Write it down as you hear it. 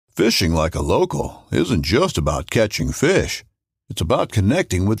Fishing like a local isn't just about catching fish. It's about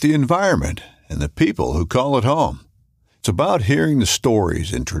connecting with the environment and the people who call it home. It's about hearing the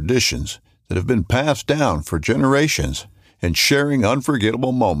stories and traditions that have been passed down for generations and sharing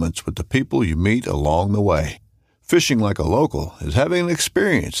unforgettable moments with the people you meet along the way. Fishing like a local is having an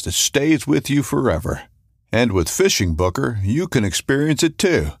experience that stays with you forever. And with Fishing Booker, you can experience it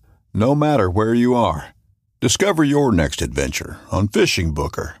too, no matter where you are. Discover your next adventure on Fishing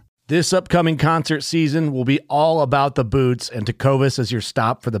Booker. This upcoming concert season will be all about the boots, and Tecovas is your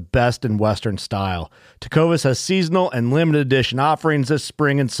stop for the best in Western style. Tecovas has seasonal and limited edition offerings this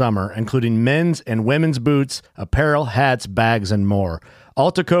spring and summer, including men's and women's boots, apparel, hats, bags, and more.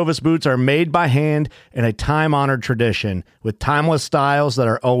 All Tecovas boots are made by hand in a time-honored tradition with timeless styles that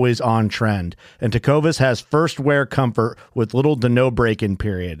are always on trend. And Tecovas has first wear comfort with little to no break-in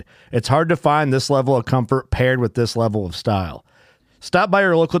period. It's hard to find this level of comfort paired with this level of style. Stop by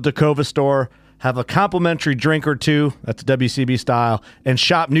your local Tecovas store, have a complimentary drink or two, that's WCB style, and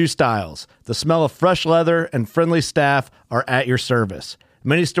shop new styles. The smell of fresh leather and friendly staff are at your service.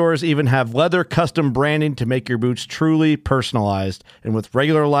 Many stores even have leather custom branding to make your boots truly personalized. And with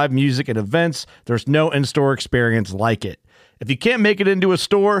regular live music and events, there's no in-store experience like it. If you can't make it into a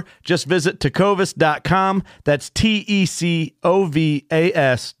store, just visit tecovas.com. That's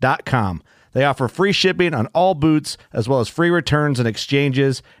TECOVAS.com. They offer free shipping on all boots, as well as free returns and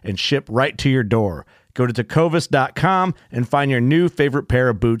exchanges, and ship right to your door. Go to tecovas.com and find your new favorite pair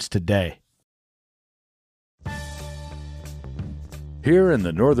of boots today. Here in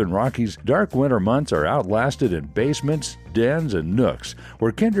the Northern Rockies, dark winter months are outlasted in basements, dens, and nooks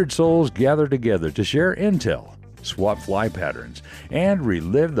where kindred souls gather together to share intel, swap fly patterns, and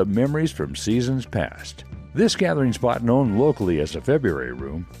relive the memories from seasons past. This gathering spot, known locally as the February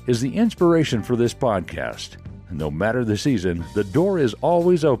Room, is the inspiration for this podcast. No matter the season, the door is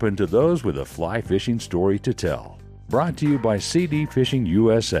always open to those with a fly fishing story to tell. Brought to you by CD Fishing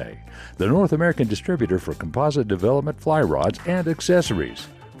USA, the North American distributor for composite development fly rods and accessories.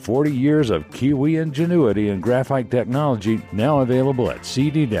 40 years of Kiwi ingenuity and graphite technology now available at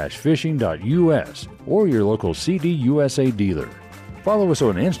cd-fishing.us or your local CD USA dealer. Follow us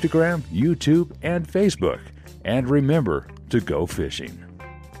on Instagram, YouTube, and Facebook. And remember to go fishing.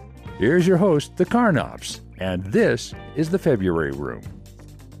 Here's your host, the Carnops, and this is the February Room.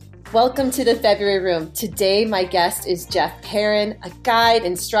 Welcome to the February Room. Today, my guest is Jeff Perin, a guide,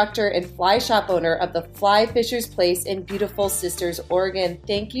 instructor, and fly shop owner of the Fly Fisher's Place in beautiful Sisters, Oregon.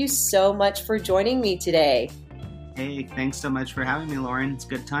 Thank you so much for joining me today. Hey, thanks so much for having me, Lauren. It's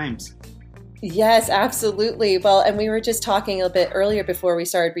good times. Yes, absolutely. Well, and we were just talking a bit earlier before we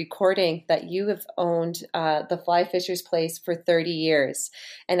started recording that you have owned the Fly Fisher's Place for 30 years.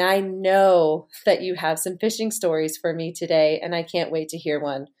 And I know that you have some fishing stories for me today, and I can't wait to hear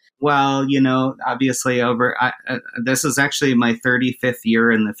one. Well, obviously this is actually my 35th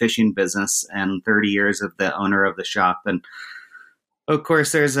year in the fishing business and 30 years of the owner of the shop. And of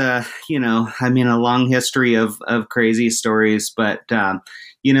course, there's a long history of crazy stories, but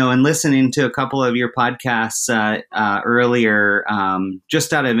and listening to a couple of your podcasts earlier,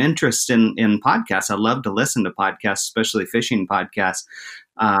 just out of interest in podcasts, I love to listen to podcasts, especially fishing podcasts.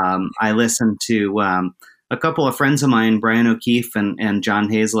 I listened to a couple of friends of mine, Brian O'Keefe and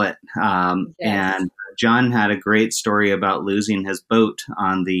John Hazlett, yes. And John had a great story about losing his boat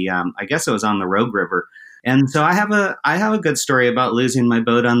on the, I guess it was on the Rogue River. And so I have a good story about losing my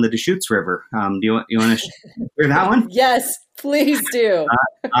boat on the Deschutes River. Do you want to hear that one? Yes, please do.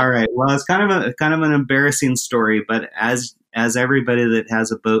 All right. Well, it's kind of an embarrassing story, but as everybody that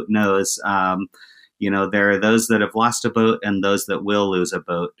has a boat knows, there are those that have lost a boat and those that will lose a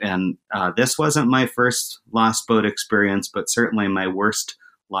boat. And this wasn't my first lost boat experience, but certainly my worst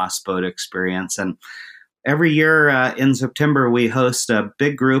lost boat experience. And every year in September, we host a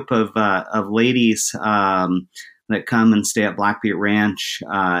big group of ladies that come and stay at Blackbeat Ranch,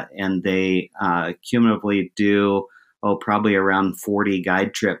 and they cumulatively do probably around 40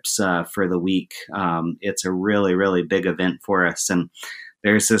 guide trips for the week. It's a really, really big event for us. And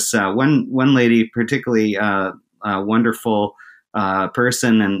there's this one lady, particularly wonderful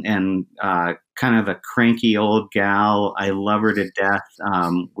person and kind of a cranky old gal. I love her to death.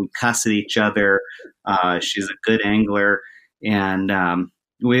 We cuss at each other. She's a good angler, and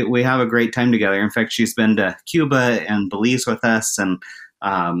we have a great time together. In fact, she's been to Cuba and Belize with us, and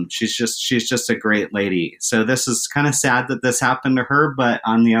she's just a great lady. So this is kind of sad that this happened to her, but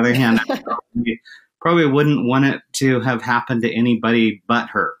on the other hand, I probably wouldn't want it to have happened to anybody but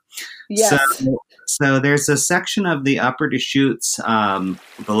her. Yes. So there's a section of the Upper Deschutes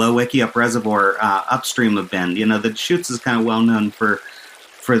below Wickiup Reservoir upstream of Bend. The Deschutes is kind of well known for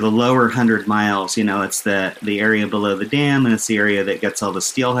for the lower 100 miles, it's the area below the dam, and it's the area that gets all the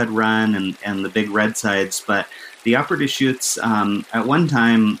steelhead run and the big red sides. But the upper Deschutes, at one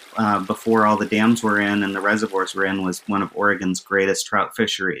time, before all the dams were in and the reservoirs were in, was one of Oregon's greatest trout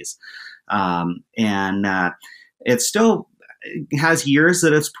fisheries. It still has years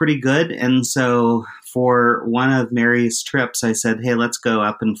that it's pretty good. And so for one of Mary's trips, I said, hey, let's go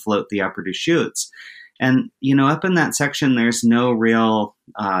up and float the upper Deschutes. And, up in that section, there's no real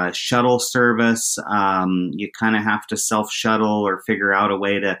shuttle service. You kind of have to self-shuttle or figure out a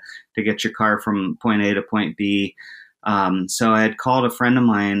way to get your car from point A to point B. So I had called a friend of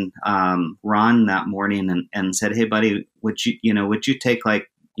mine, Ron, that morning and said, hey, buddy, would you take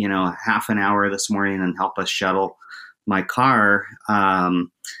half an hour this morning and help us shuttle my car?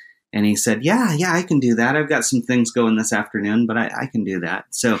 And he said, yeah, I can do that. I've got some things going this afternoon, but I can do that.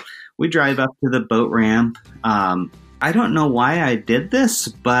 So we drive up to the boat ramp. I don't know why I did this,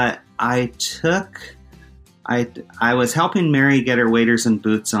 but I was helping Mary get her waders and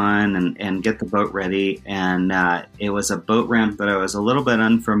boots on and get the boat ready. And it was a boat ramp that I was a little bit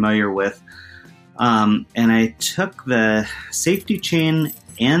unfamiliar with. And I took the safety chain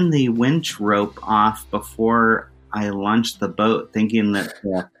and the winch rope off before I launched the boat, thinking that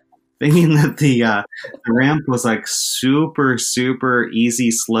the ramp was like super, super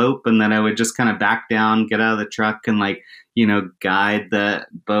easy slope, and then I would just kind of back down, get out of the truck, and guide the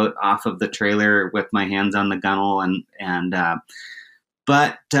boat off of the trailer with my hands on the gunnel.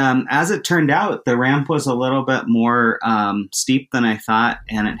 But as it turned out, the ramp was a little bit more steep than I thought,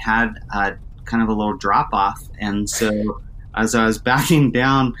 and it had kind of a little drop off. And so as I was backing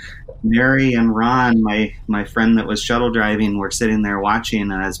down, Mary and Ron, my friend that was shuttle driving, were sitting there watching,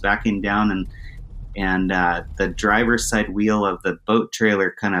 and I was backing down, and the driver's side wheel of the boat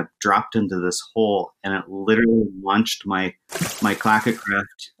trailer kind of dropped into this hole, and it literally launched my Clacketcraft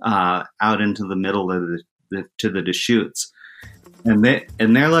out into the middle of to the Deschutes, and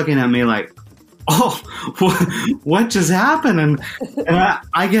they're looking at me like, oh, what just happened? And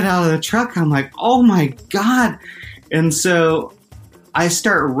I get out of the truck, I'm like, oh my God, and so I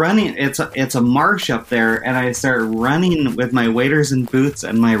start running. It's a marsh up there, and I start running with my waders and boots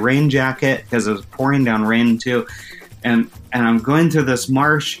and my rain jacket because it was pouring down rain too. And I'm going through this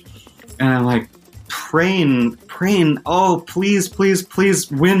marsh, and I'm like praying. Oh, please, please, please,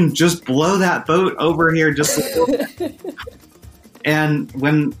 wind, just blow that boat over here, just. And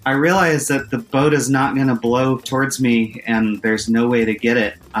when I realized that the boat is not going to blow towards me and there's no way to get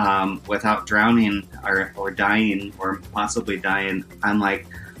it without drowning or dying or possibly dying, I'm like,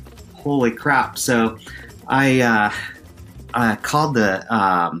 holy crap. So I called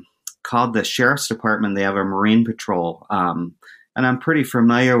the sheriff's department. They have a Marine patrol. And I'm pretty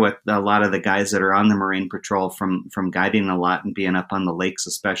familiar with a lot of the guys that are on the Marine patrol from guiding a lot and being up on the lakes,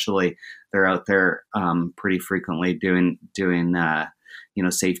 especially. They're out there pretty frequently doing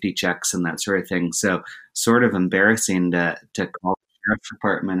safety checks and that sort of thing. So sort of embarrassing to call the sheriff's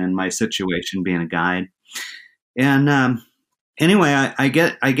department in my situation, being a guide. And anyway, I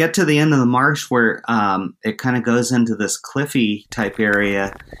get to the end of the marsh where it kind of goes into this cliffy type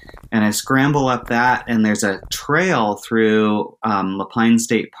area, and I scramble up that, and there's a trail through Lapine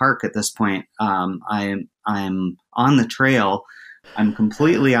State Park at this point. I'm on the trail. I'm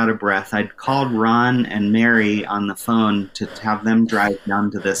completely out of breath. I'd called Ron and Mary on the phone to have them drive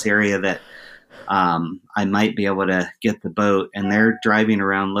down to this area that I might be able to get the boat, and they're driving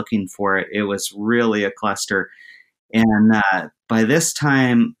around looking for it. It was really a cluster. And by this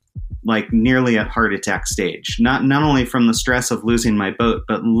time, like nearly at heart attack stage, not only from the stress of losing my boat,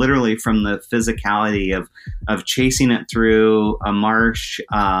 but literally from the physicality of chasing it through a marsh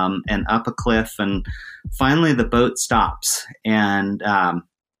and up a cliff. And finally the boat stops. And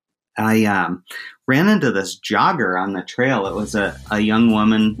I ran into this jogger on the trail. It was a young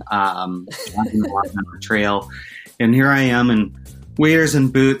woman jogging along on the trail. And here I am in waders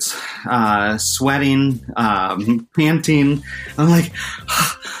and boots, sweating, panting. I'm like,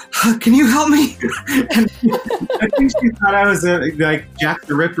 can you help me? And I think she thought I was like Jack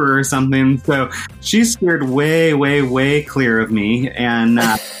the Ripper or something. So she steered way, way, way clear of me. And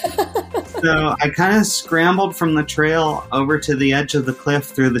so I kind of scrambled from the trail over to the edge of the cliff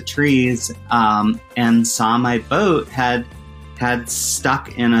through the trees, and saw my boat had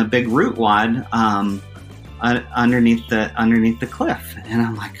stuck in a big root wad underneath the cliff. And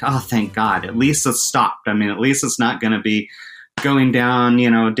I'm like, oh, thank God. At least it's stopped. I mean, at least it's not going to be going down,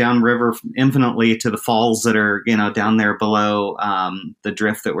 down river infinitely to the falls that are, down there below the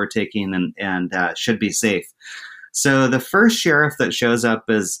drift that we're taking, and should be safe. So the first sheriff that shows up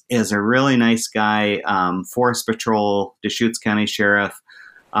is a really nice guy, Forest Patrol, Deschutes County Sheriff.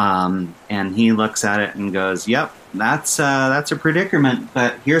 And he looks at it and goes, "Yep, that's a predicament.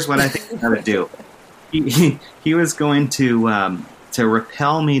 But here's what I think I got to do." He was going to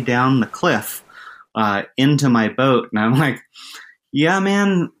rappel me down the cliff into my boat, and I'm like, "Yeah,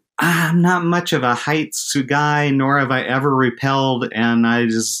 man, I'm not much of a heights guy, nor have I ever rappelled, and I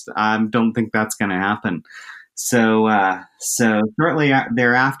don't think that's going to happen." So shortly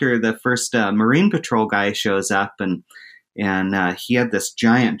thereafter, the first Marine Patrol guy shows up, and he had this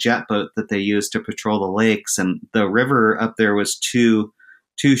giant jet boat that they used to patrol the lakes, and the river up there was too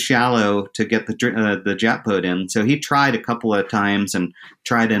shallow to get the jet boat in. So he tried a couple of times and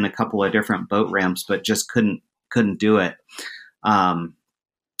tried in a couple of different boat ramps, but just couldn't do it.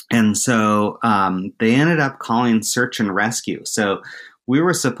 And so they ended up calling search and rescue. So we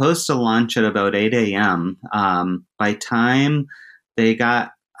were supposed to launch at about 8 a.m. By time they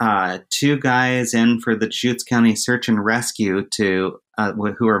got 2 guys in for the Deschutes County Search and Rescue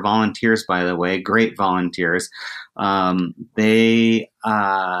who are volunteers, by the way, great volunteers. They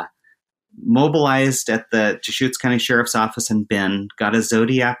mobilized at the Deschutes County Sheriff's Office in Bend, got a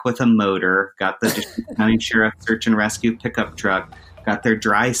Zodiac with a motor, got the Deschutes County Sheriff Search and Rescue pickup truck, got their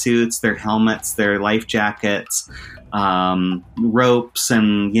dry suits, their helmets, their life jackets, ropes,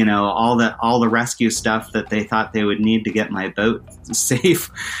 and all the rescue stuff that they thought they would need to get my boat safe.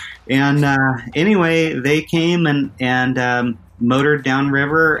 And anyway, they came and motored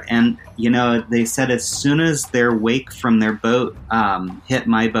downriver, and they said as soon as their wake from their boat hit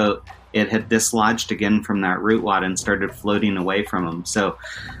my boat, it had dislodged again from that root wad and started floating away from them. So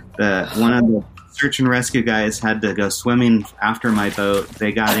one of the search and rescue guys had to go swimming after my boat.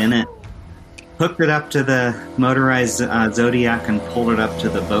 They got in it, hooked it up to the motorized Zodiac, and pulled it up to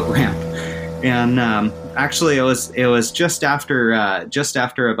the boat ramp. And actually, it was just after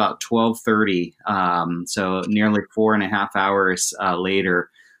about 12:30. So nearly 4.5 hours later,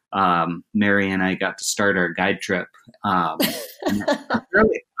 Mary and I got to start our guide trip. A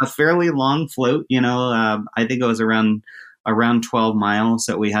fairly long float. I think it was around 12 miles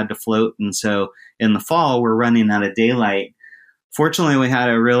that we had to float. And so in the fall, we're running out of daylight. Fortunately, we had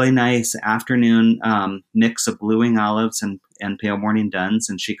a really nice afternoon mix of blue-wing olives and pale morning duns,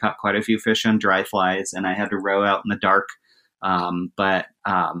 and she caught quite a few fish on dry flies, and I had to row out in the dark. But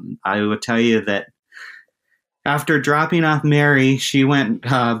I would tell you that after dropping off Mary, she went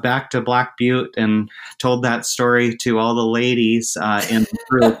back to Black Butte and told that story to all the ladies in the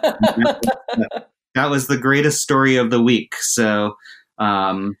group. That was the greatest story of the week. So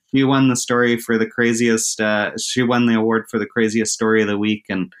she won the story for the craziest. She won the award for the craziest story of the week,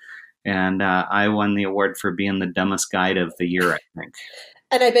 and I won the award for being the dumbest guide of the year, I think.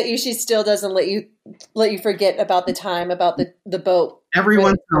 And I bet you she still doesn't let you forget about the time about the boat. Every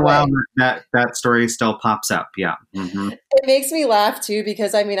once in a while, that story still pops up. Yeah. Mm-hmm. It makes me laugh too,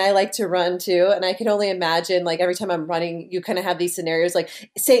 because I like to run too. And I can only imagine, like, every time I'm running, you kind of have these scenarios, like,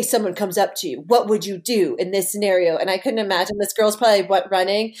 say someone comes up to you, what would you do in this scenario? And I couldn't imagine this girl's probably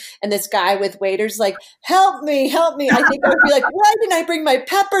running, and this guy with waders, like, help me. I think I would be like, why didn't I bring my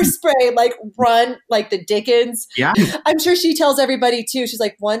pepper spray? Like, run like the Dickens. Yeah. I'm sure she tells everybody too. She's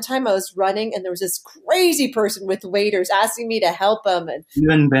like, one time I was running and there was this crazy person with waders asking me to help him. And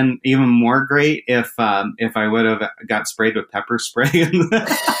even been even more great if I would have got sprayed with pepper spray.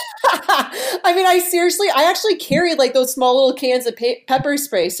 I actually carried like those small little cans of pepper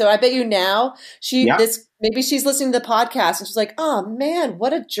spray. So I bet you now maybe she's listening to the podcast and she's like, oh man,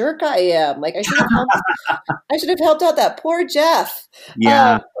 what a jerk I am. Like, I should have helped out that poor Jeff.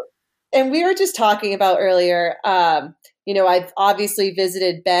 Yeah. And we were just talking about earlier, I've obviously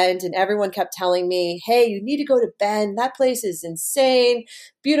visited Bend, and everyone kept telling me, hey, you need to go to Bend. That place is insane.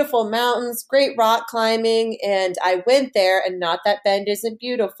 Beautiful mountains, great rock climbing. And I went there, and not that Bend isn't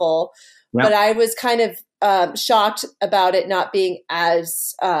beautiful, but I was kind of shocked about it not being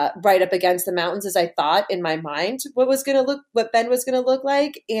as right up against the mountains as I thought in my mind what Bend was going to look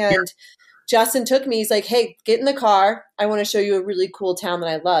like. And Justin took me, he's like, hey, get in the car. I want to show you a really cool town that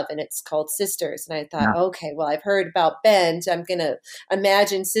I love. And it's called Sisters. And I thought, okay, well, I've heard about Bend. I'm going to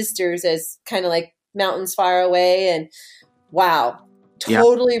imagine Sisters as kind of like mountains far away. And wow,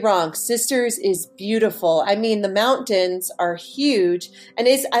 totally wrong. Sisters is beautiful. I mean, the mountains are huge. And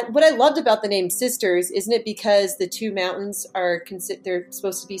what I loved about the name Sisters, isn't it because the two mountains are they're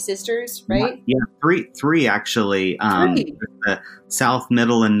supposed to be sisters, right? Yeah, three actually. The South,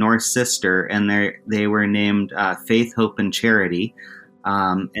 Middle, and North Sister, and they were named Faith, Hope, and Charity.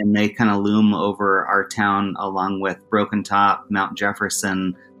 And they kind of loom over our town along with Broken Top, Mount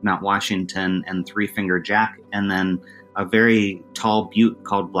Jefferson, Mount Washington, and Three Finger Jack. And then a very tall butte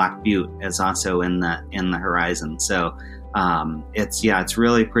called Black Butte is also in the horizon. So It's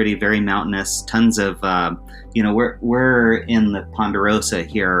really pretty, very mountainous. Tons of, we're in the Ponderosa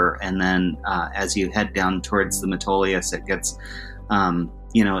here, and then as you head down towards the Metolius, it gets,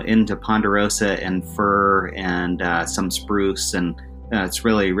 into Ponderosa and fir and some spruce, and it's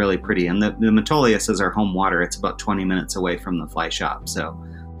really, really pretty. And the Metolius is our home water. It's about 20 minutes away from the fly shop, so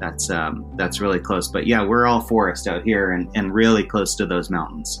that's really close. But yeah, we're all forest out here and really close to those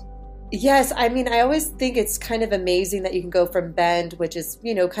mountains. Yes, I mean, I always think it's kind of amazing that you can go from Bend, which is,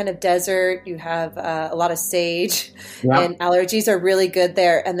 kind of desert. You have a lot of sage, and allergies are really good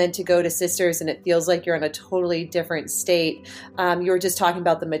there. And then to go to Sisters, and it feels like you're in a totally different state. You were just talking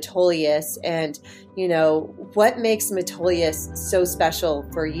about the Metolius, and, what makes Metolius so special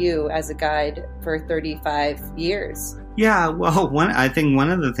for you as a guide for 35 years? Yeah, well, I think one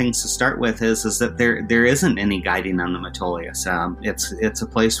of the things to start with is that there isn't any guiding on the Metolius. It's a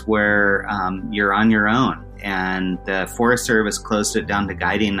place where you're on your own, and the Forest Service closed it down to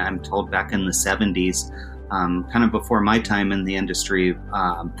guiding, I'm told, back in the 70s, kind of before my time in the industry.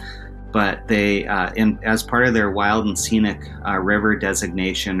 But they, as part of their wild and scenic river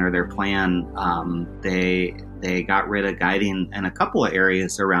designation or their plan, they got rid of guiding in a couple of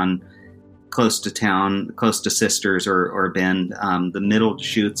areas around close to town, close to Sisters or Bend. The Middle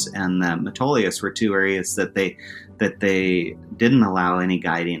Chutes and the Metolius were two areas that they didn't allow any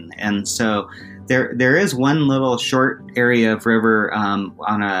guiding. And so there is one little short area of river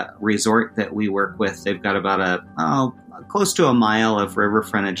on a resort that we work with. They've got about close to a mile of river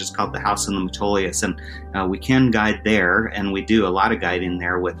frontage. It's called the House in the Metolius, and we can guide there, and we do a lot of guiding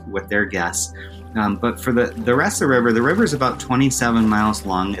there with their guests. But for the rest of the river is about 27 miles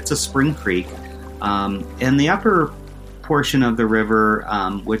long. It's a spring creek. And the upper portion of the river,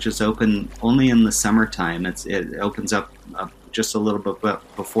 which is open only in the summertime, it opens up just a little bit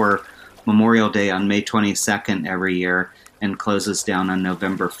before Memorial Day on May 22nd every year, and closes down on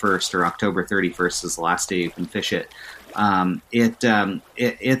November 1st, or October 31st is the last day you can fish it.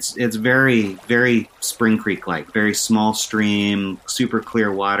 It's very, very Spring Creek-like, very small stream, super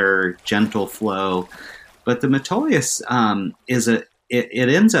clear water, gentle flow. But the Metolius it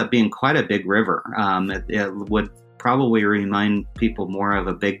ends up being quite a big river. It would probably remind people more of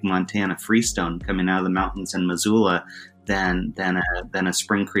a big Montana freestone coming out of the mountains in Missoula than a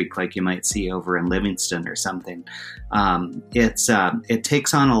Spring Creek like you might see over in Livingston or something. It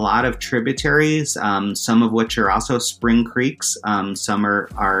takes on a lot of tributaries, some of which are also spring creeks. Some are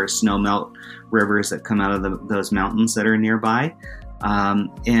snowmelt rivers that come out of those mountains that are nearby.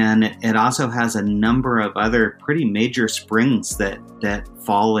 And it also has a number of other pretty major springs that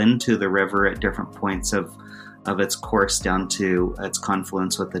fall into the river at different points of its course down to its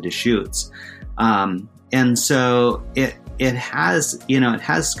confluence with the Deschutes. And so it has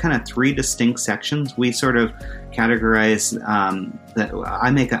kind of three distinct sections. We sort of categorize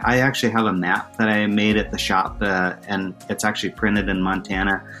that. I actually have a map that I made at the shop, and it's actually printed in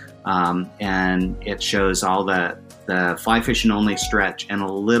Montana, and it shows all the fly fishing only stretch and a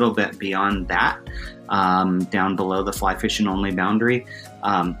little bit beyond that, down below the fly fishing only boundary.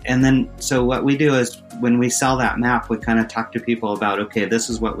 And then, so what we do is when we sell that map, we kind of talk to people about, okay, this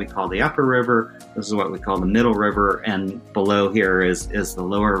is what we call the upper river, this is what we call the middle river, and below here is the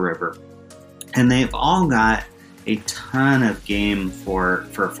lower river. And they've all got a ton of game for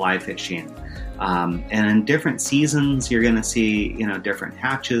fly fishing. And in different seasons, you're going to see, different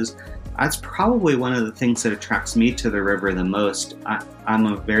hatches. That's probably one of the things that attracts me to the river the most. I'm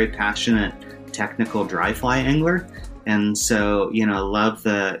a very passionate technical dry fly angler. And so, love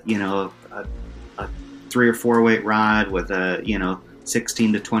the, a 3 or 4 weight rod with a,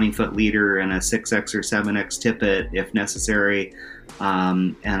 16 to 20 foot leader and a 6X or 7X tippet if necessary,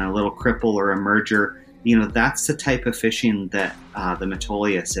 and a little cripple or a merger. That's the type of fishing that the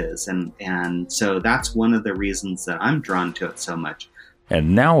Metolius is. And so that's one of the reasons that I'm drawn to it so much.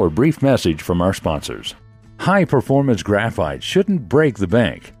 And now a brief message from our sponsors. High-performance graphite shouldn't break the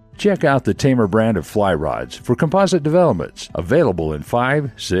bank. Check out the Tamer brand of fly rods for composite developments, available in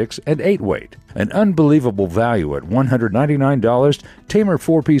 5, 6, and 8 weight. An unbelievable value at $199, Tamer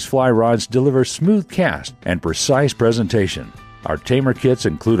 4-piece fly rods deliver smooth cast and precise presentation. Our Tamer kits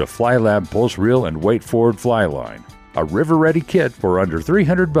include a Fly Lab pulse reel and weight forward fly line. A river-ready kit for under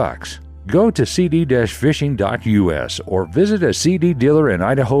 $300. Go to cd-fishing.us or visit a CD dealer in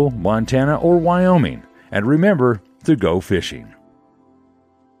Idaho, Montana, or Wyoming. And remember to go fishing.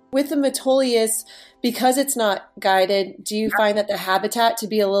 With the Metolius, because it's not guided, do you find that the habitat to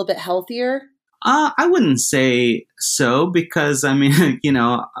be a little bit healthier? I wouldn't say so, because from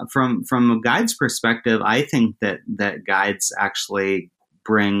a guide's perspective, I think that guides actually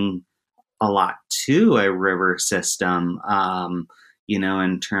bring a lot to a river system,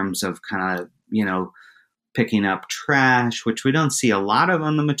 in terms of kind of, picking up trash, which we don't see a lot of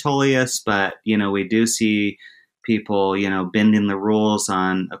on the Metolius, but, we do see people, bending the rules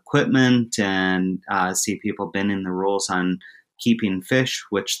on equipment, and see people bending the rules on keeping fish,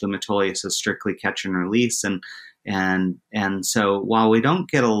 which the Metolius is strictly catch and release. And so while we don't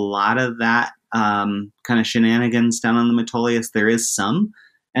get a lot of that kind of shenanigans down on the Metolius, there is some.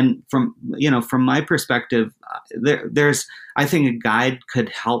 And from my perspective, there's, I think a guide could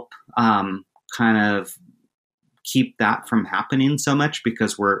help kind of keep that from happening so much,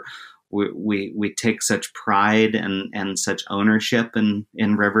 because we take such pride and such ownership in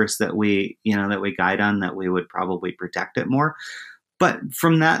rivers that we guide on, that we would probably protect it more. But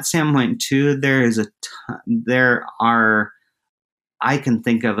from that standpoint too, I can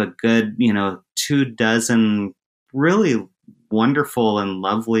think of a good, 24 really wonderful and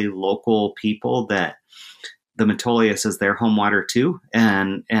lovely local people that the Metolius is their home water too.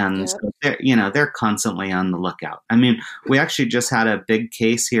 And so they're constantly on the lookout. I mean, we actually just had a big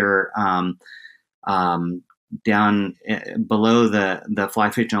case here, down below the fly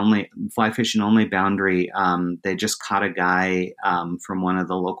fishing only boundary. They just caught a guy from one of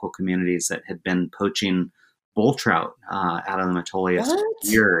the local communities that had been poaching bull trout out of the Metolius for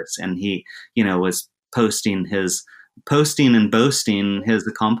years, and he was posting and boasting his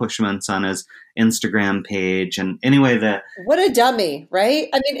accomplishments on his Instagram page. And anyway, what a dummy, right?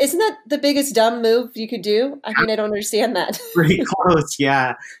 I mean, isn't that the biggest dumb move you could do? I mean, I don't understand that. Pretty close,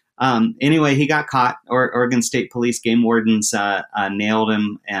 yeah. Anyway, he got caught. Oregon State Police game wardens nailed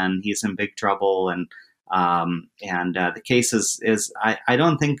him, and he's in big trouble. And the case is I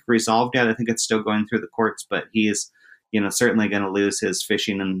don't think resolved yet. I think it's still going through the courts, but he is certainly going to lose his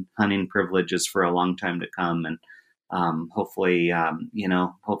fishing and hunting privileges for a long time to come. And hopefully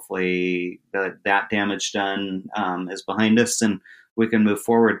that damage done is behind us and we can move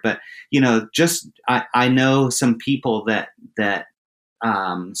forward. But I know some people that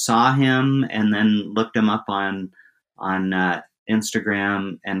saw him and then looked him up on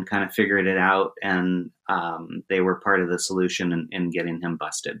Instagram and kind of figured it out, and they were part of the solution in getting him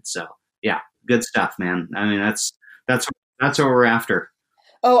busted. So yeah, good stuff, man. I mean, that's what we're after.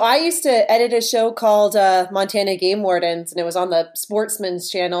 Oh, I used to edit a show called Montana Game Wardens, and it was on the Sportsman's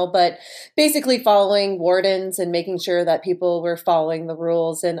channel, but basically following wardens and making sure that people were following the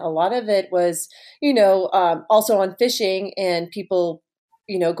rules. And a lot of it was, also on fishing and people,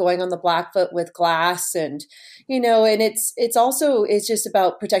 going on the Blackfoot with glass, and, and it's just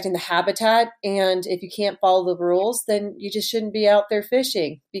about protecting the habitat. And if you can't follow the rules, then you just shouldn't be out there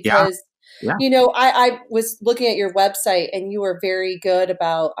fishing, because yeah. I was looking at your website, and you were very good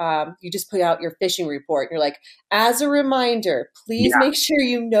about, you just put out your fishing report. You're like, as a reminder, please make sure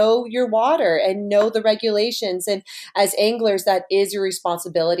you know your water and know the regulations. And as anglers, that is your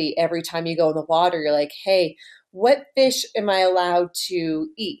responsibility. Every time you go in the water, you're like, hey, what fish am I allowed to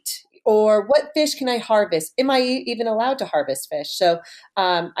eat? Or what fish can I harvest? Am I even allowed to harvest fish? So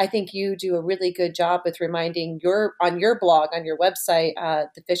I think you do a really good job with reminding on your blog, on your website,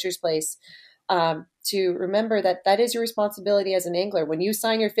 The Fisher's Place, to remember that is your responsibility as an angler. When you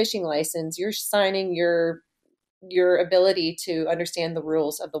sign your fishing license, you're signing your ability to understand the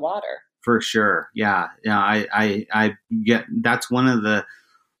rules of the water. For sure. Yeah. I get, that's one of the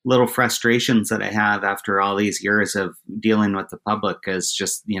little frustrations that I have after all these years of dealing with the public, is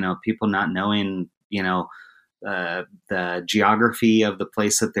just, people not knowing, the geography of the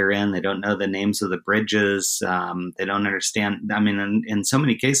place that they're in. They don't know the names of the bridges. They don't understand. I mean, in so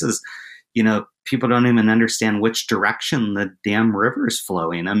many cases, people don't even understand which direction the damn river is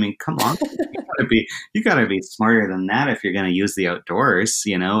flowing. I mean, come on, you gotta be smarter than that if you're going to use the outdoors,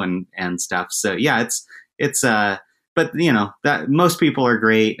 and stuff. So yeah, but that most people are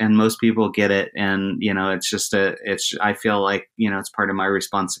great and most people get it. And, I feel like, it's part of my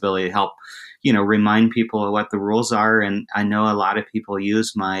responsibility to help, remind people of what the rules are. And I know a lot of people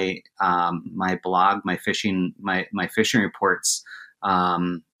use my blog, my fishing reports,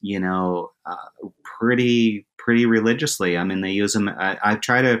 pretty religiously. I mean, they use them. I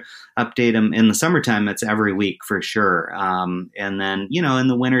try to update them in the summertime. It's every week for sure. And then, in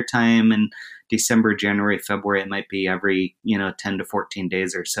the wintertime and December, January, February, it might be every, 10 to 14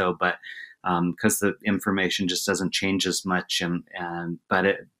 days or so, but, because the information just doesn't change as much. But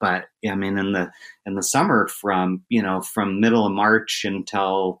I mean, in the summer from middle of March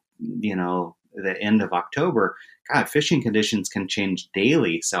until, the end of October, God, fishing conditions can change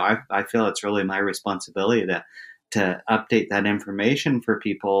daily. So I feel it's really my responsibility to update that information for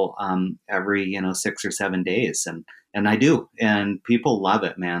people, every, 6 or 7 days. and I do, and people love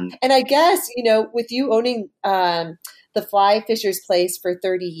it, man. And I guess, with you owning the Fly Fisher's Place for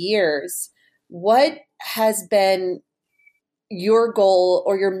 30 years, what has been your goal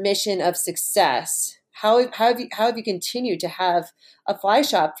or your mission of success? How have you continued to have a fly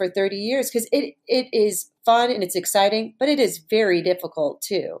shop for 30 years? Because it is fun and it's exciting, but it is very difficult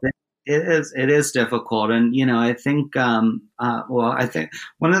too. It is difficult. And, I think, I think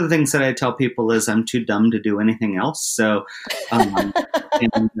one of the things that I tell people is I'm too dumb to do anything else. So,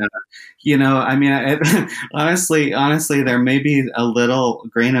 honestly, there may be a little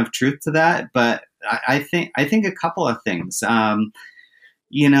grain of truth to that, but I think a couple of things, I'm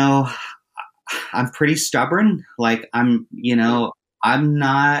pretty stubborn. Like I'm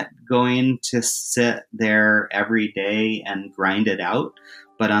not going to sit there every day and grind it out.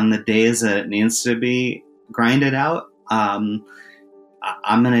 But on the days that it needs to be grinded out, I'm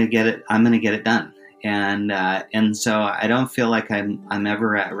gonna get it. I'm gonna get it done, and so I don't feel like I'm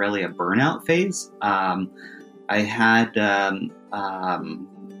ever at really a burnout phase. I had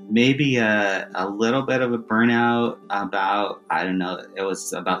maybe a little bit of a burnout about, I don't know, it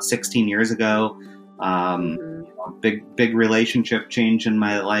was about 16 years ago. Big relationship change in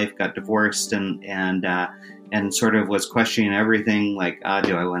my life. Got divorced and sort of was questioning everything, like,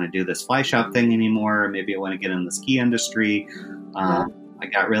 do I want to do this fly shop thing anymore? Maybe I want to get in the ski industry. I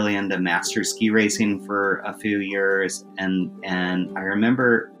got really into master ski racing for a few years. And I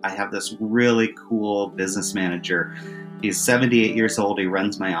remember I have this really cool business manager. He's 78 years old. He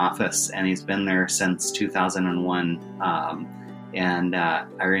runs my office, and he's been there since 2001.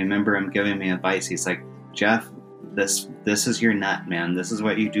 I remember him giving me advice. He's like, Jeff, this is your nut, man. This is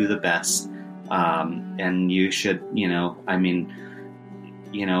what you do the best. And you should,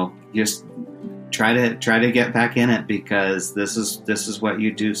 just try to get back in it, because this is what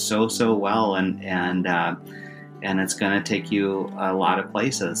you do so well, and it's going to take you a lot of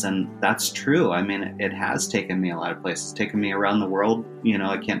places. And that's true. I mean, it has taken me a lot of places. It's taken me around the world.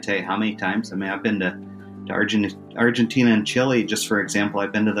 I can't tell you how many times. I mean, I've been to Argentina and Chile, just for example.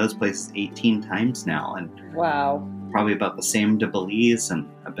 I've been to those places 18 times now, and wow. Probably about the same to Belize, and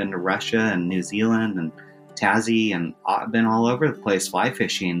I've been to Russia and New Zealand and Tassie, and I've been all over the place fly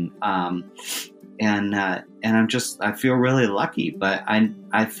fishing. And I feel really lucky, but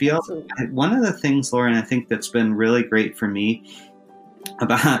I feel one of the things, Lauren, I think that's been really great for me,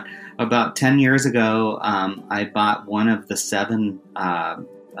 about 10 years ago, I bought one of the 7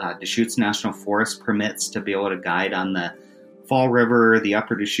 Deschutes National Forest permits to be able to guide on the Fall River, the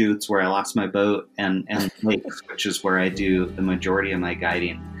Upper Deschutes, where I lost my boat, and lakes, which is where I do the majority of my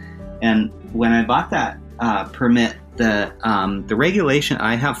guiding. And when I bought that permit, the regulation,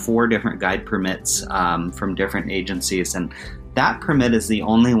 I have 4 different guide permits from different agencies, and that permit is the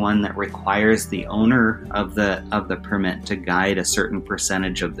only one that requires the owner of the permit to guide a certain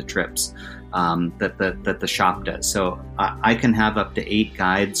percentage of the trips that the shop does. So I can have up to 8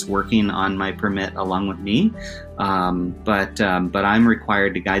 guides working on my permit along with me, but I'm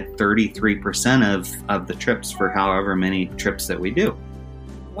required to guide 33% of the trips for however many trips that we do.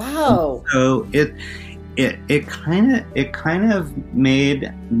 Wow! So it kind of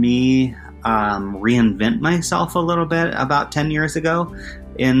made me reinvent myself a little bit about 10 years ago,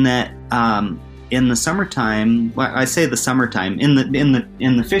 in that in the summertime, well, I say the summertime, in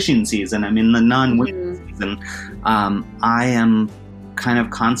the fishing season, I mean the non-winter season, I am kind of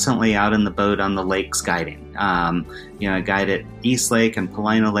constantly out in the boat on the lakes guiding. I guide at East Lake and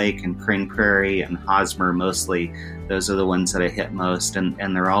Paulina Lake and Crane Prairie and Hosmer mostly. Those are the ones that I hit most, and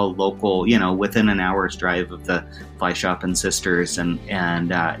they're all local, within an hour's drive of the fly shop and sisters,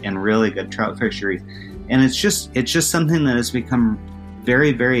 and really good trout fisheries. And it's just something that has become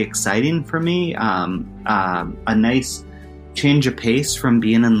very, very exciting for me. A nice change of pace from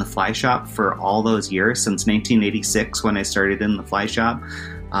being in the fly shop for all those years, since 1986 when I started in the fly shop.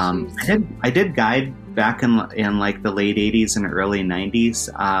 I did guide back in like the late 80s and early 90s,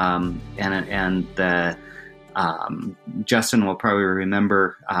 and the Justin will probably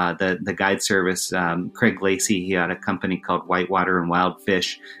remember the guide service. Craig Lacey, he had a company called Whitewater and Wild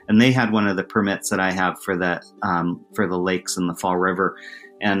Fish, and they had one of the permits that I have for the lakes in the Fall River,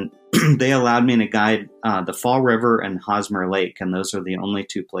 and they allowed me to guide the Fall River and Hosmer Lake, and those are the only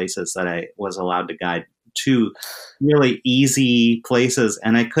 2 places that I was allowed to guide. 2 really easy places,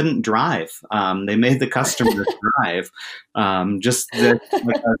 and I couldn't drive. They made the customer drive, just that,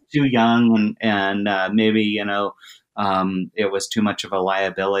 like, I was too young, and maybe it was too much of a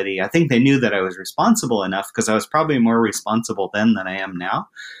liability. I think they knew that I was responsible enough, because I was probably more responsible then than I am now.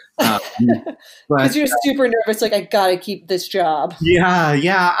 Because you're super nervous, like, I gotta keep this job.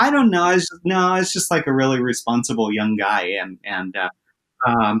 Yeah. I don't know. I was just like a really responsible young guy,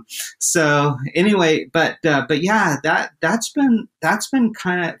 so anyway, but yeah, that's been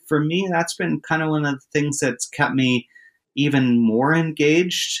kind of, for me, that's been kind of one of the things that's kept me even more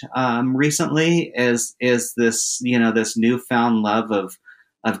engaged recently, is this, this newfound love of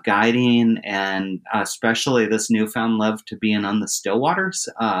guiding, and especially this newfound love to being on the still waters.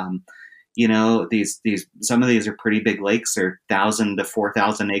 These some of these are pretty big lakes. They're 1,000 to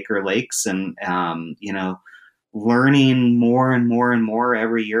 4,000 acre lakes, and learning more and more and more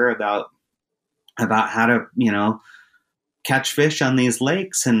every year about how to catch fish on these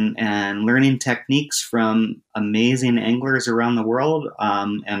lakes, and learning techniques from amazing anglers around the world,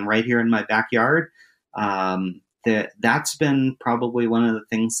 and right here in my backyard. That's been probably one of the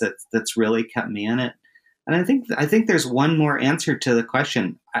things that's really kept me in it. And I think there's one more answer to the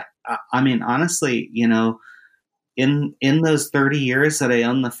question. I mean, honestly, in those 30 years that I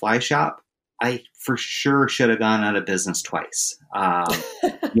owned the fly shop, I for sure should have gone out of business twice.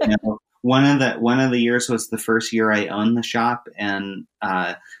 One of the years was the first year I owned the shop, and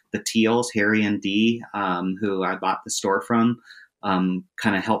the Teals, Harry and Dee, who I bought the store from, kind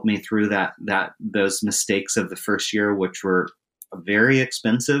of helped me through those mistakes of the first year, which were very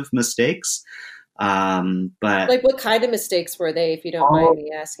expensive mistakes. But like, what kind of mistakes were they, if you don't mind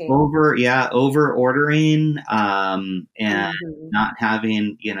me asking? Over ordering, and not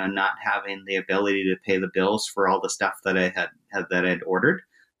having the ability to pay the bills for all the stuff that I had ordered.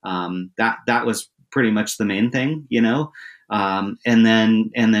 That was pretty much the main thing, and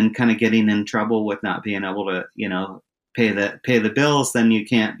then kind of getting in trouble with not being able to, pay the bills. Then you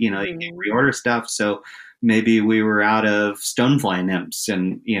can't, you can't reorder stuff. So maybe we were out of stonefly nymphs,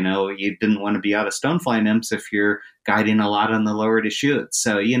 and you didn't want to be out of stonefly nymphs if you're guiding a lot on the lower Deschutes.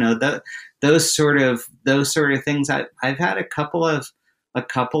 So those sort of things. I've had a couple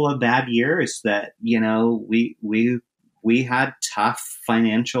of bad years that we had tough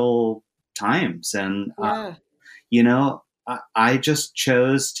financial times, and I just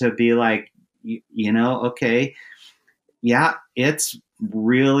chose to be like, okay, yeah, it's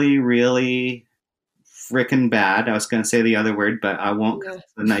really, really freaking bad. I was going to say the other word, but I won't. Yeah.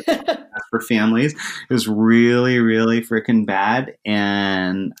 The night for families is really, really freaking bad.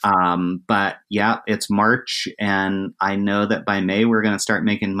 And but yeah, it's March, and I know that by May we're going to start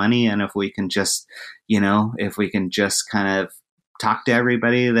making money. And if we can just, kind of talk to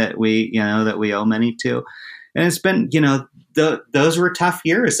everybody that we owe money to, and it's been, those were tough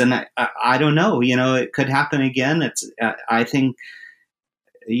years, and I don't know, it could happen again. I think.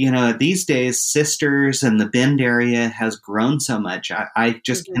 These days, Sisters and the Bend area has grown so much. I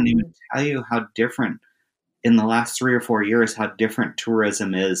just can't even tell you how different in the last 3 or 4 years, how different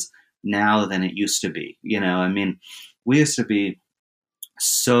tourism is now than it used to be. I mean, we used to be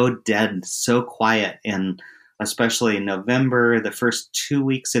so dead, so quiet, and especially in November, the first 2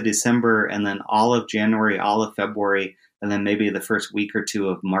 weeks of December, and then all of January, all of February, and then maybe the first week or two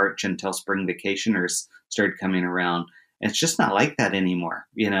of March until spring vacationers started coming around. It's just not like that anymore.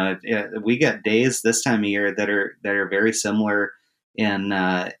 We get days this time of year that are very similar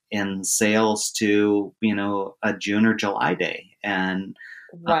in sales to a June or July day. And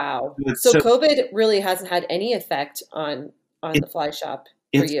wow, so COVID really hasn't had any effect on the fly shop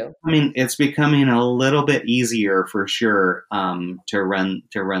for you. I mean, it's becoming a little bit easier for sure to run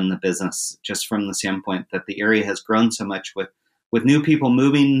the business, just from the standpoint that the area has grown so much with new people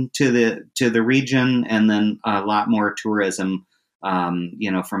moving to the region, and then a lot more tourism,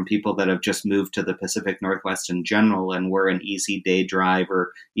 from people that have just moved to the Pacific Northwest in general, and we're an easy day drive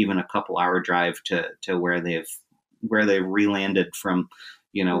or even a couple hour drive to where they've relanded from,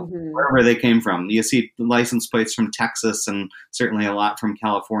 wherever they came from. You see license plates from Texas, and certainly a lot from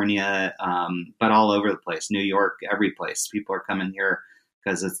California, but all over the place, New York, every place. People are coming here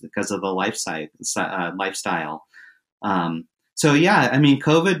because of the lifestyle. So yeah, I mean,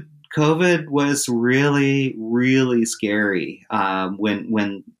 COVID was really, really scary.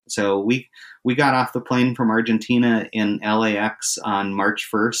 So we got off the plane from Argentina in LAX on March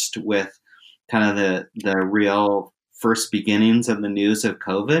 1st with kind of the real first beginnings of the news of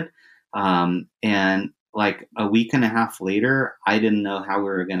COVID. And like a week and a half later, I didn't know how we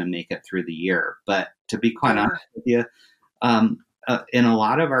were going to make it through the year. But to be quite honest with you, in a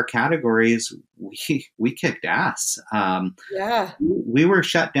lot of our categories, we kicked ass. We were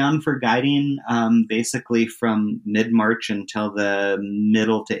shut down for guiding basically from mid-March until the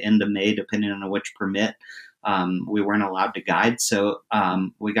middle to end of May, depending on which permit we weren't allowed to guide. So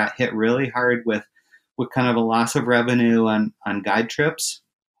we got hit really hard with kind of a loss of revenue on guide trips.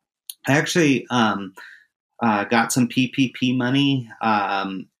 I actually got some PPP money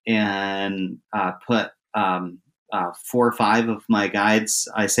and put 4 or 5 of my guides.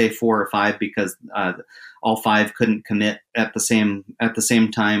 I say 4 or 5 because all 5 couldn't commit at the same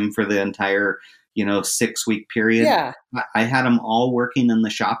time for the entire 6-week period. Yeah. I had them all working in the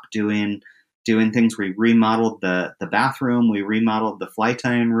shop doing things. We remodeled the bathroom, we remodeled the fly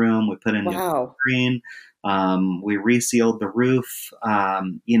tying room, we put in new screen, we resealed the roof.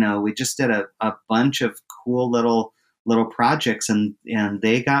 We just did a bunch of cool little projects, and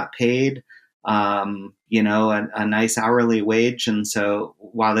they got paid a nice hourly wage. And so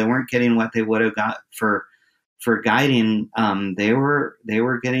while they weren't getting what they would have got for guiding, they were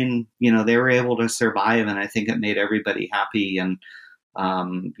getting, they were able to survive. And I think it made everybody happy and,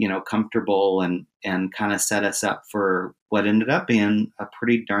 comfortable and kind of set us up for what ended up being a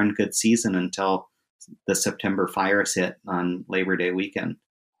pretty darn good season until the September fires hit on Labor Day weekend.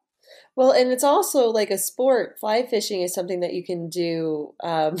 Well, and it's also like a sport. Fly fishing is something that you can do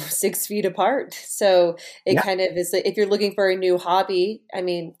 6 feet apart. So it kind of is like, if you're looking for a new hobby, I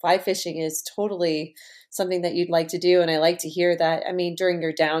mean, fly fishing is totally something that you'd like to do. And I like to hear that. I mean, during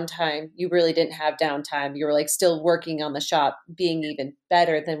your downtime, you really didn't have downtime. You were like still working on the shop, being even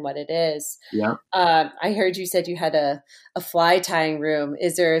better than what it is. Yeah. I heard you said you had a fly tying room.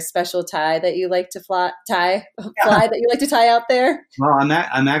 Is there a special tie that you like to fly that you like to tie out there? Well,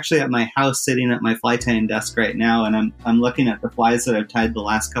 I'm actually at my house sitting at my fly tying desk right now, and I'm looking at the flies that I've tied the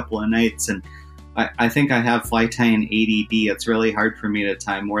last couple of nights, and I think I have fly tying ADD. It's really hard for me to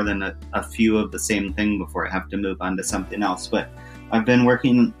tie more than a few of the same thing before I have to move on to something else. But I've been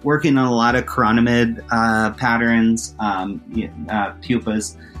working on a lot of chironomid patterns,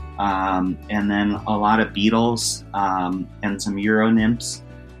 pupas, and then a lot of beetles and some Euro nymphs.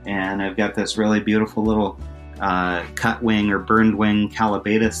 And I've got this really beautiful little cut wing or burned wing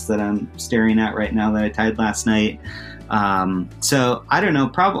calabatus that I'm staring at right now that I tied last night. So I don't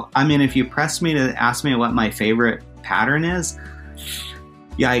know, if you press me to ask me what my favorite pattern is,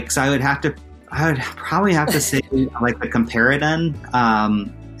 yikes, I would probably have to say like the Perin,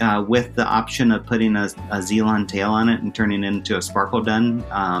 with the option of putting a Zealand tail on it and turning it into a sparkle dun.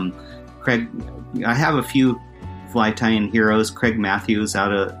 Craig, I have a few fly tying heroes. Craig Matthews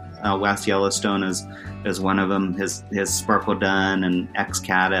out of West Yellowstone is one of them. His sparkle dun and X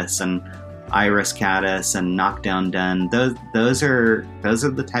caddis and Iris caddis and knockdown dun. Those are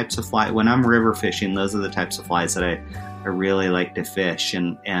the types of fly. When I'm river fishing, those are the types of flies that I really like to fish.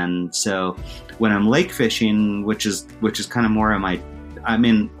 And so when I'm lake fishing, which is kind of more of my,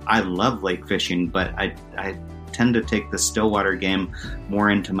 I love lake fishing, but I tend to take the stillwater game more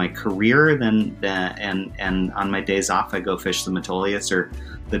into my career than and on my days off I go fish the Metolius or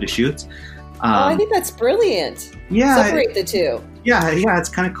the Deschutes. I think that's brilliant. Yeah, separate the two. Yeah, it's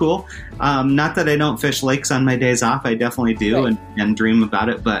kind of cool. Not that I don't fish lakes on my days off. I definitely do, right. and dream about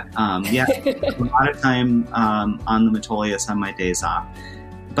it. But a lot of time on the Metolius on my days off.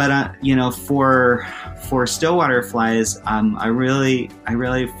 But for stillwater flies, I really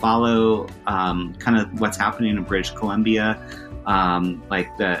follow kind of what's happening in British Columbia. I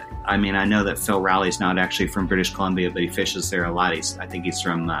know that Phil Rowley's not actually from British Columbia, but he fishes there a lot. I think he's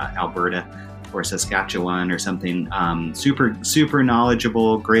from Alberta or Saskatchewan or something. Super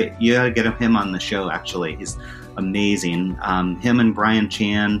knowledgeable, great. You got to get him on the show, actually. He's amazing. Him and Brian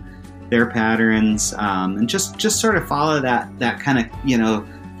Chan, their patterns, and just sort of follow that kind of,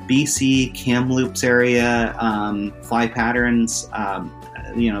 BC, Kamloops area, fly patterns.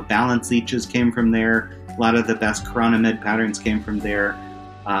 Balance leeches came from there. A lot of the best chironomid patterns came from there.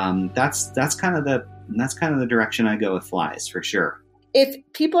 That's kind of the direction I go with flies, for sure. If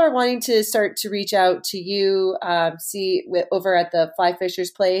people are wanting to start to reach out to you, over at the Fly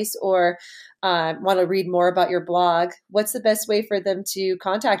Fisher's Place, or want to read more about your blog, what's the best way for them to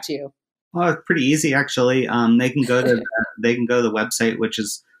contact you? Well, it's pretty easy, actually. They can go to the website, which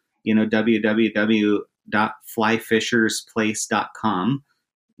is www.flyfishersplace.com.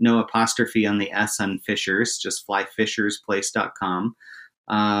 No apostrophe on the S on Fishers, just flyfishersplace.com.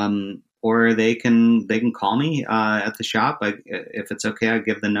 Or they can call me at the shop. If it's okay, I'll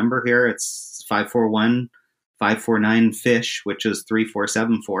give the number here. It's 541-549-FISH, which is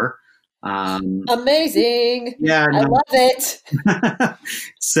 3474. Amazing. Yeah, I love it.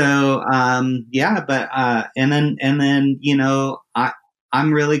 So, and then,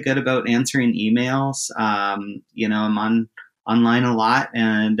 I'm really good about answering emails. I'm online a lot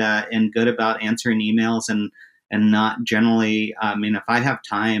and good about answering emails and not generally. I mean, if I have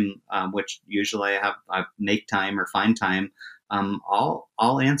time, which usually I make time or find time,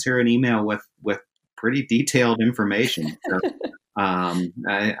 I'll answer an email with pretty detailed information. So,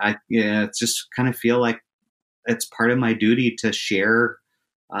 it's just kind of feel like it's part of my duty to share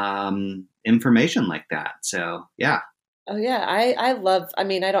information like that. So, yeah. Oh yeah, I love, I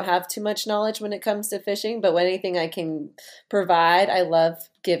mean, I don't have too much knowledge when it comes to fishing, but when anything I can provide, I love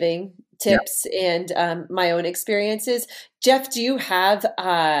giving tips and my own experiences. Jeff, do you have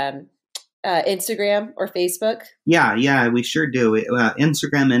Instagram or Facebook? Yeah, we sure do.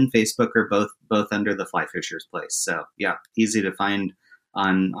 Instagram and Facebook are both under the Fly Fishers Place. So yeah, easy to find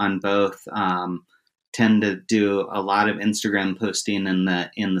on both. Tend to do a lot of Instagram posting in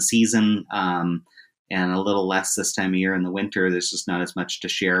the season. And a little less this time of year in the winter. There's just not as much to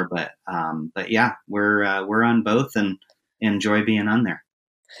share, but yeah, we're on both and enjoy being on there.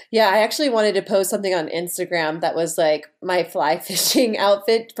 Yeah, I actually wanted to post something on Instagram that was like my fly fishing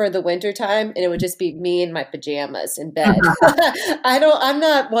outfit for the winter time, and it would just be me in my pajamas in bed. I'm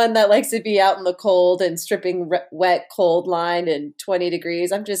not one that likes to be out in the cold and stripping wet, cold line and 20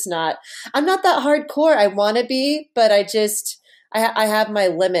 degrees. I'm not that hardcore. I want to be, but I have my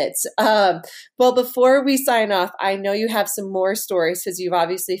limits. Well, before we sign off, I know you have some more stories because you've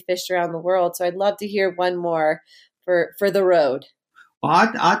obviously fished around the world. So I'd love to hear one more for the road.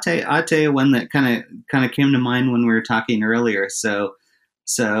 Well, I'll tell you one that kind of came to mind when we were talking earlier. So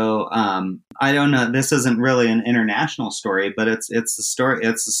I don't know. This isn't really an international story, but it's the story.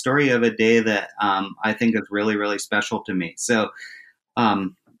 It's the story of a day that I think is really, really special to me. So,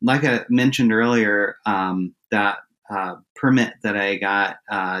 like I mentioned earlier, that permit that I got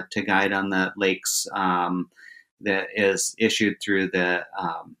to guide on the lakes that is issued through the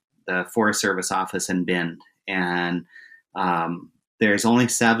Forest Service office in Bend, and there's only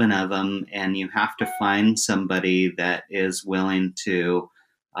 7 of them, and you have to find somebody that is willing to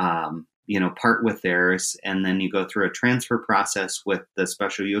part with theirs, and then you go through a transfer process with the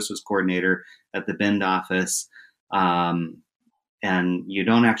special uses coordinator at the Bend office. And you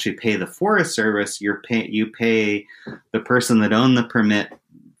don't actually pay the Forest Service. You pay the person that owned the permit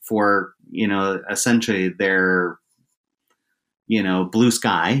for, essentially their, blue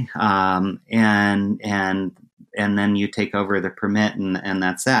sky. And then you take over the permit and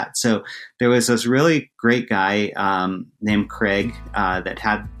that's that. So there was this really great guy named Craig that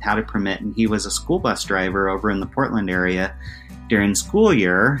had a permit, and he was a school bus driver over in the Portland area during school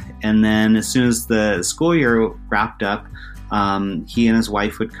year. And then as soon as the school year wrapped up, he and his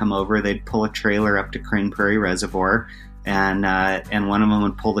wife would come over. They'd pull a trailer up to Crane Prairie Reservoir, and one of them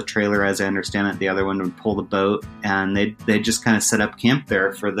would pull the trailer, as I understand it. The other one would pull the boat, and they'd just kind of set up camp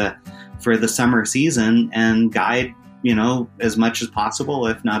there for the summer season and guide, as much as possible,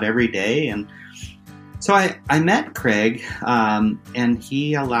 if not every day. And so I met Craig, and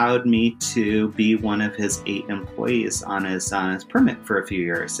he allowed me to be one of his 8 employees on his permit for a few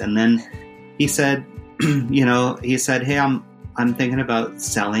years, and then he said, hey, I'm thinking about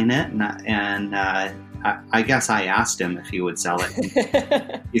selling it. And I guess I asked him if he would sell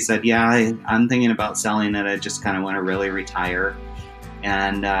it. He said, yeah, I'm thinking about selling it. I just kind of want to really retire.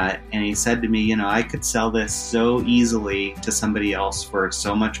 And he said to me, I could sell this so easily to somebody else for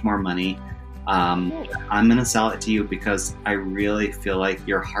so much more money. I'm going to sell it to you because I really feel like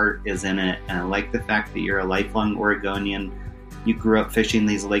your heart is in it. And I like the fact that you're a lifelong Oregonian. You grew up fishing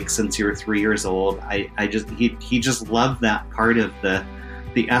these lakes since you were 3 years old. He just loved that part of the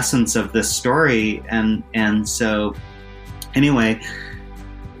essence of this story. And so anyway,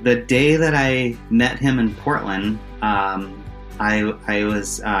 the day that I met him in Portland, I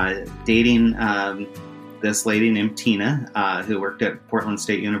was dating this lady named Tina, who worked at Portland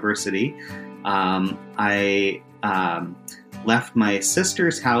State University. I left my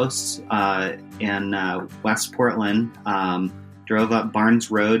sister's house in West Portland, drove up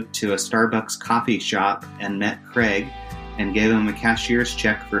Barnes Road to a Starbucks coffee shop and met Craig and gave him a cashier's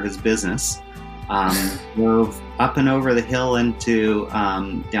check for his business. Drove up and over the hill into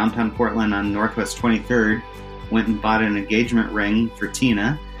downtown Portland on Northwest 23rd, went and bought an engagement ring for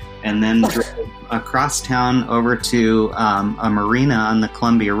Tina, and then drove across town over to a marina on the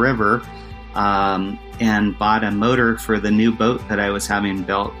Columbia River and bought a motor for the new boat that I was having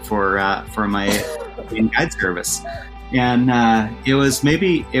built for my guide service. And it was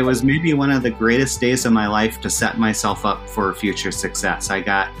maybe one of the greatest days of my life to set myself up for future success. I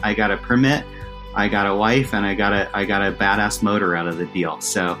got a permit, I got a wife, and I got a badass motor out of the deal.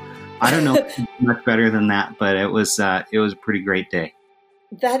 So I don't know much better than that, but it was a pretty great day.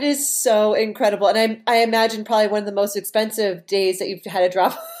 That is so incredible. And I imagine probably one of the most expensive days that you've had to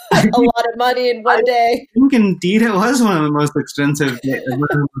drop a lot of money in one day. I think indeed it was one of the most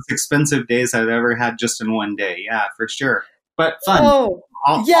expensive days I've ever had just in one day. Yeah, for sure. But fun.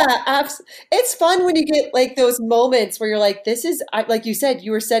 Oh, yeah, it's fun when you get like those moments where you're like, this is, like you said,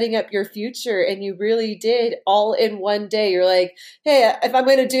 you were setting up your future and you really did all in one day. You're like, hey, if I'm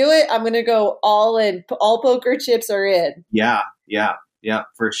going to do it, I'm going to go all in. All poker chips are in. Yeah,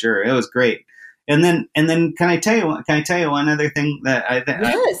 for sure. It was great. And then can I tell you one other thing that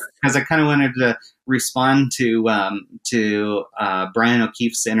yes. Because I kind of wanted to respond to Brian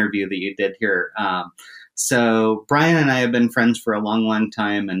O'Keefe's interview that you did here. So Brian and I have been friends for a long, long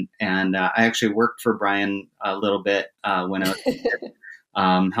time, and I actually worked for Brian a little bit when I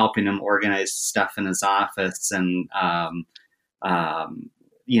was helping him organize stuff in his office, and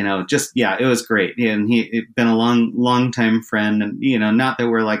it was great. And he'd been a long time friend, and not that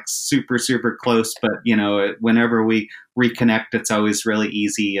we're like super super close, but whenever we reconnect, it's always really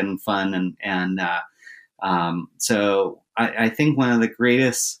easy and fun, so I think one of the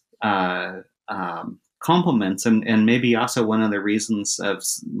greatest compliments, and maybe also one of the reasons of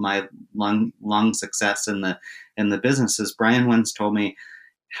my long success in the business is Brian once told me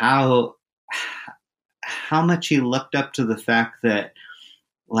how much he looked up to the fact that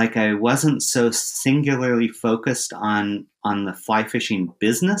like I wasn't so singularly focused on the fly fishing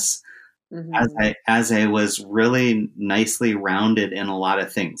business as I was really nicely rounded in a lot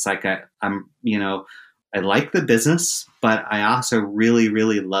of things. Like I'm I like the business, but I also really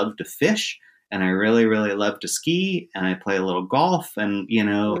really love to fish. And I really, really love to ski, and I play a little golf, and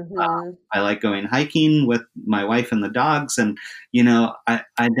I like going hiking with my wife and the dogs, and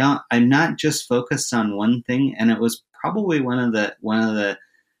I'm not just focused on one thing. And it was probably one of the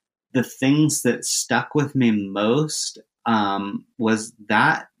things that stuck with me most was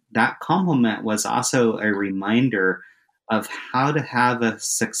that compliment was also a reminder of how to have a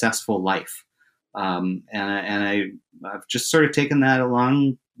successful life, and I've just sort of taken that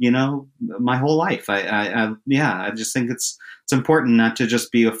along. My whole life. I just think it's important not to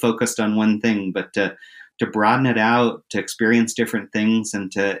just be focused on one thing, but to broaden it out, to experience different things,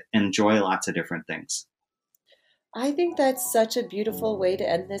 and to enjoy lots of different things. I think that's such a beautiful way to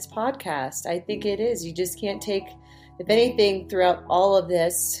end this podcast. I think it is. You just can't take, if anything, throughout all of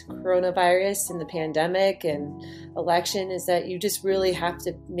this coronavirus and the pandemic and election, is that you just really have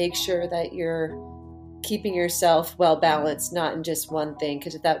to make sure that you're keeping yourself well balanced, not in just one thing,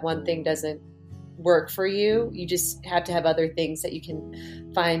 because if that one thing doesn't work for you, you just have to have other things that you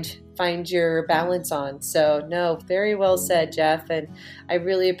can find your balance on. So no, very well said, Jeff, and I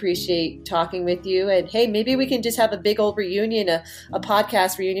really appreciate talking with you. And hey, maybe we can just have a big old reunion, a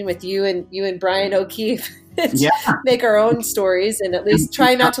podcast reunion with you and Brian O'Keefe. Make our own stories and at least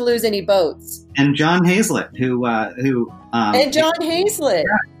try not to lose any boats. And John Hazlett, who and John Hazlett.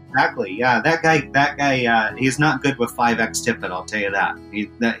 Yeah. Exactly. Yeah, that guy. He's not good with 5x tippet. I'll tell you that.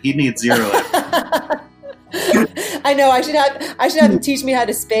 He needs 0. I know. I should have him teach me how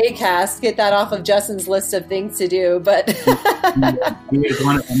to spay cast. Get that off of Justin's list of things to do. But he is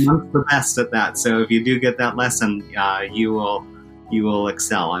amongst the best at that. So if you do get that lesson, you will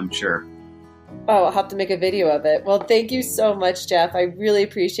excel, I'm sure. Oh, I'll have to make a video of it. Well, thank you so much, Jeff. I really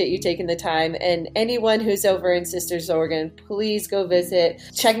appreciate you taking the time. And anyone who's over in Sisters, Oregon, please go visit,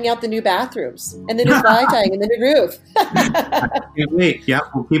 checking out the new bathrooms and the new fly tying and the new roof. Can't wait. Yeah,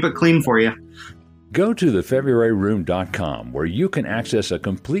 we'll keep it clean for you. Go to thefebruaryroom.com, where you can access a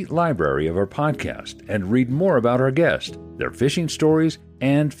complete library of our podcast and read more about our guests, their fishing stories,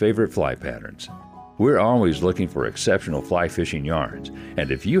 and favorite fly patterns. We're always looking for exceptional fly fishing yarns,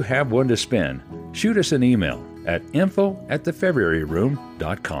 and if you have one to spin, shoot us an email at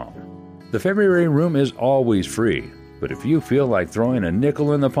info@thefebruaryroom.com. The February Room is always free, but if you feel like throwing a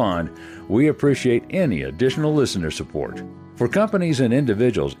nickel in the pond, we appreciate any additional listener support. For companies and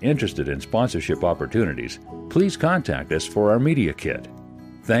individuals interested in sponsorship opportunities, please contact us for our media kit.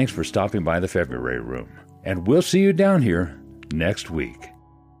 Thanks for stopping by the February Room, and we'll see you down here next week.